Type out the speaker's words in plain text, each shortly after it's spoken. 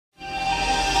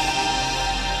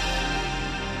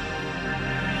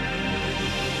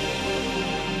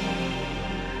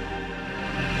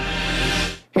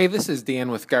Hey, this is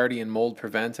Dan with Guardian Mold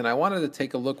Prevent, and I wanted to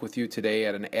take a look with you today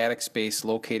at an attic space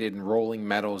located in Rolling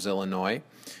Meadows, Illinois.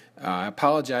 I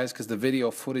apologize because the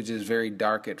video footage is very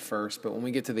dark at first, but when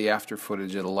we get to the after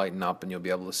footage, it'll lighten up and you'll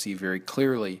be able to see very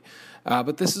clearly.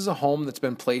 But this is a home that's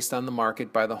been placed on the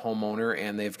market by the homeowner,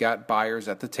 and they've got buyers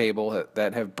at the table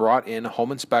that have brought in a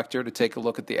home inspector to take a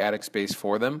look at the attic space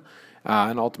for them.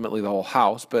 And ultimately the whole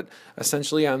house, but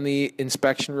essentially on the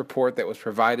inspection report that was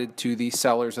provided to the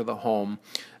sellers of the home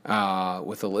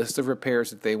with a list of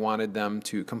repairs that they wanted them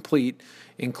to complete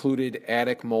included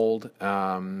attic mold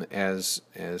as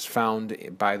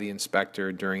found by the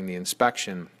inspector during the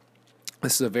inspection.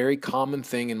 This is a very common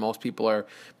thing, and most people are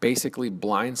basically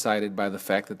blindsided by the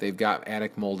fact that they've got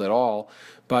attic mold at all.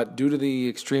 But due to the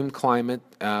extreme climate,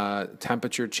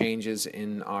 temperature changes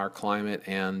in our climate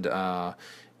and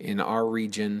in our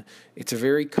region, it's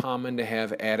very common to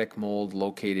have attic mold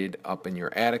located up in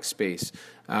your attic space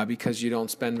because you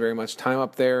don't spend very much time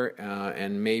up there,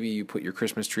 and maybe you put your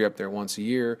Christmas tree up there once a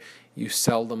year. You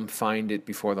seldom find it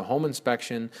before the home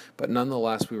inspection, but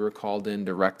nonetheless we were called in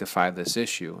to rectify this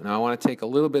issue. Now I want to take a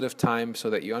little bit of time so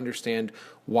that you understand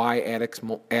why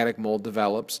attic mold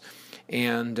develops.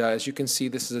 And as you can see,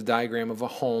 this is a diagram of a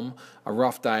home, a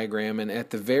rough diagram, and at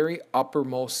the very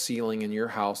uppermost ceiling in your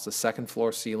house, the second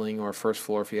floor ceiling or first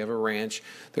floor if you have a ranch,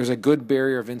 there's a good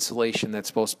barrier of insulation that's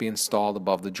supposed to be installed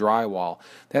above the drywall.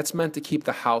 That's meant to keep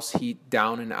the house heat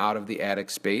down and out of the attic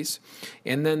space.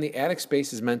 And then the attic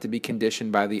space is meant to be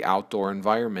conditioned by the outdoor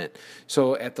environment.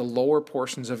 So at the lower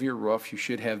portions of your roof, you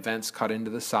should have vents cut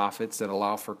into the soffits that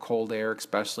allow for cold air,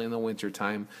 especially in the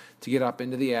wintertime, to get up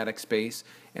into the attic space,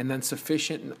 and then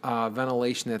sufficient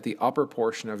ventilation at the upper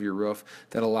portion of your roof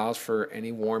that allows for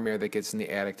any warm air that gets in the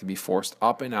attic to be forced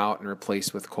up and out and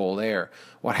replaced with cold air.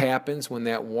 What happens when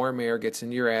that warm air gets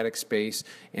into your attic space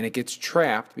and it gets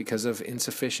trapped because of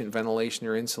insufficient ventilation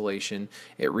or insulation,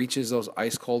 it reaches those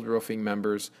ice cold roofing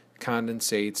members,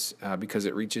 condensates because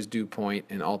it reaches dew point,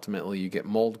 and ultimately you get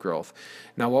mold growth.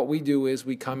 Now what we do is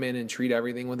we come in and treat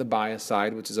everything with a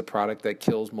biocide, which is a product that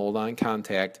kills mold on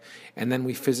contact, and then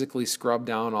we physically scrub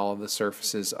down all of the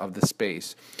surfaces of the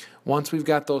space. Once we've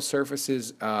got those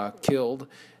surfaces killed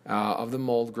of the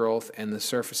mold growth and the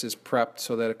surfaces prepped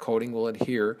so that a coating will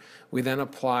adhere, we then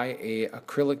apply a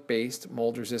acrylic-based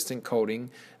mold-resistant coating.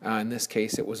 In this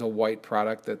case, it was a white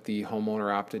product that the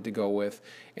homeowner opted to go with,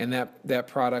 and that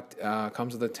product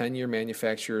comes with a 10-year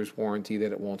manufacturer's warranty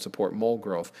that it won't support mold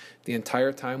growth. The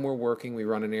entire time we're working, we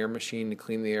run an air machine to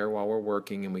clean the air while we're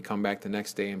working, and we come back the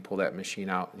next day and pull that machine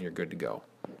out, and you're good to go.